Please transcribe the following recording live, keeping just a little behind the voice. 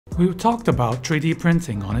We've talked about 3D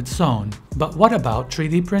printing on its own, but what about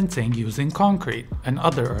 3D printing using concrete and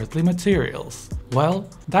other earthly materials? Well,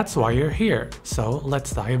 that's why you're here, so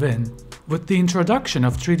let's dive in. With the introduction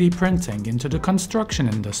of 3D printing into the construction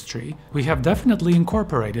industry, we have definitely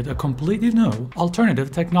incorporated a completely new,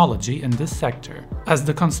 alternative technology in this sector. As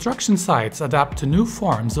the construction sites adapt to new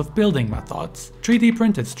forms of building methods, 3D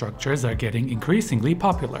printed structures are getting increasingly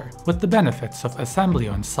popular, with the benefits of assembly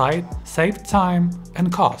on site, saved time,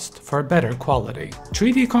 and cost for better quality.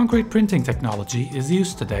 3D concrete printing technology is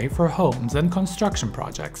used today for homes and construction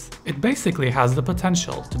projects. It basically has the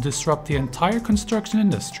potential to disrupt the entire construction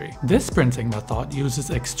industry. This printing method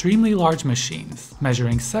uses extremely large machines,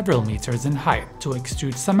 measuring several meters in height, to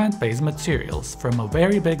extrude cement-based materials from a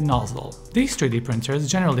very big nozzle. These 3D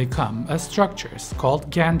printers generally come as structures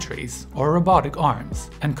called gantries or robotic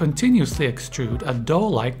arms, and continuously extrude a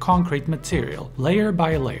dough-like concrete material layer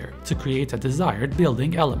by layer to create a desired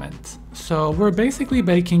building element. So we're basically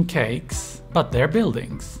baking cakes, but they're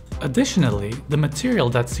buildings. Additionally, the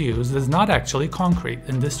material that's used is not actually concrete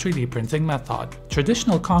in this 3D printing method.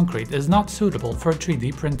 Traditional concrete is not suitable for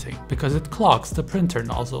 3D printing because it clogs the printer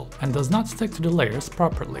nozzle and does not stick to the layers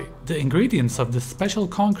properly. The ingredients of this special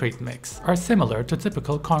concrete mix are similar to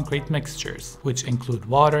typical concrete mixtures, which include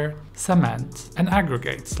water, cement, and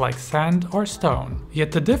aggregates like sand or stone.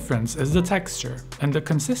 Yet the difference is the texture, and the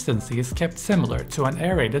consistency is kept similar to an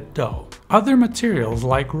aerated dough. Other materials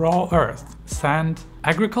like raw earth, sand,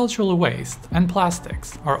 agricultural waste, and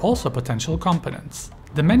plastics are also potential components.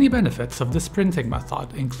 The many benefits of this printing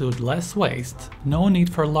method include less waste, no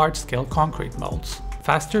need for large-scale concrete molds,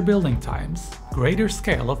 faster building times, greater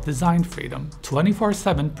scale of design freedom,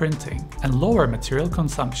 24/7 printing, and lower material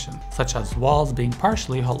consumption, such as walls being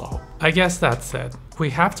partially hollow. I guess that's it. We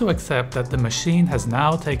have to accept that the machine has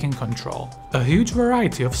now taken control. A huge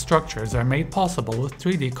variety of structures are made possible with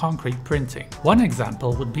 3D concrete printing. One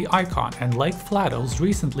example would be Icon and Lake Flado's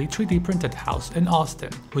recently 3D printed house in Austin,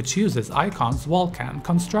 which uses Icon's Vulcan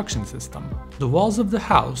construction system. The walls of the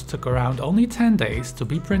house took around only 10 days to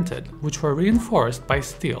be printed, which were reinforced by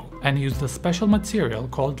steel and used a special material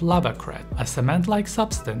called Lavacret, a cement-like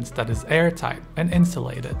substance that is airtight and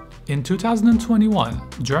insulated. In 2021,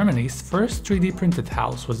 Germany's first 3D printed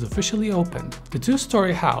house was officially opened. The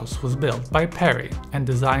two-story house was built by Perry and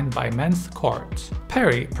designed by Men's Quartz.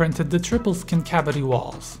 Perry printed the triple skin cavity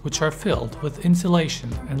walls, which are filled with insulation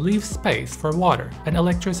and leave space for water and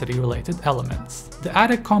electricity-related elements. The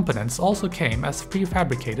attic components also came as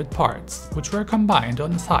prefabricated parts, which were combined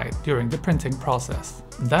on site during the printing process.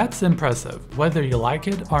 That's impressive, whether you like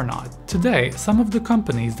it or not. Today, some of the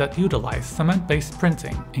companies that utilize cement-based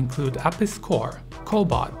printing include Apis Core,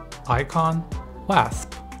 Cobot, Icon,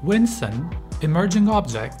 Wasp, Winson, Emerging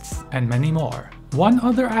Objects, and many more. One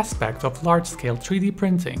other aspect of large-scale 3D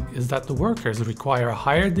printing is that the workers require a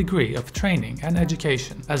higher degree of training and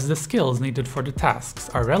education, as the skills needed for the tasks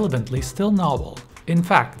are relevantly still novel. In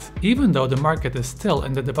fact, even though the market is still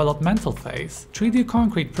in the developmental phase, 3D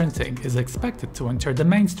concrete printing is expected to enter the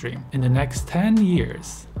mainstream in the next 10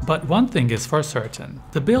 years. But one thing is for certain,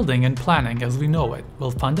 the building and planning as we know it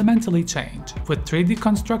will fundamentally change, with 3D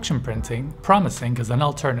construction printing promising as an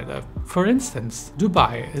alternative. For instance,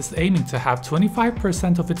 Dubai is aiming to have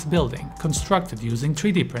 25% of its building constructed using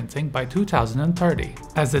 3D printing by 2030,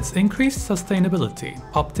 as its increased sustainability,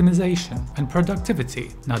 optimization, and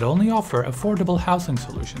productivity not only offer affordable housing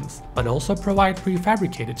solutions, but also provide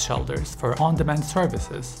prefabricated shelters for on-demand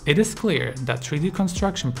services. It is clear that 3D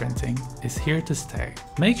construction printing is here to stay.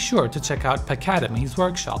 Make sure to check out Pacademy's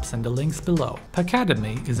workshops in the links below.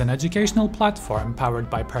 Pacademy is an educational platform powered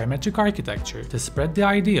by parametric architecture to spread the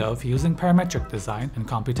idea of using parametric design and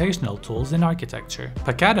computational tools in architecture.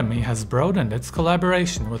 Pacademy has broadened its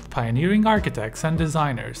collaboration with pioneering architects and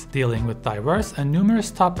designers, dealing with diverse and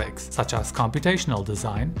numerous topics such as computational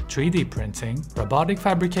design, 3D printing, robotic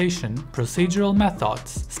fabrication, procedural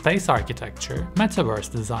methods, space architecture, metaverse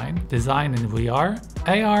design, design in VR,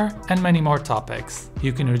 AR, and many more topics.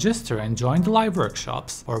 You can register and join the live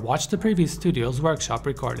workshops or watch the previous studio's workshop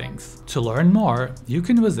recordings. To learn more, you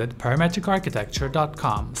can visit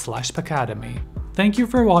parametricarchitecture.com/pacademy. Thank you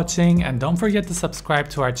for watching, and don't forget to subscribe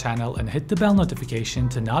to our channel and hit the bell notification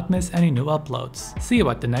to not miss any new uploads. See you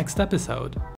at the next episode.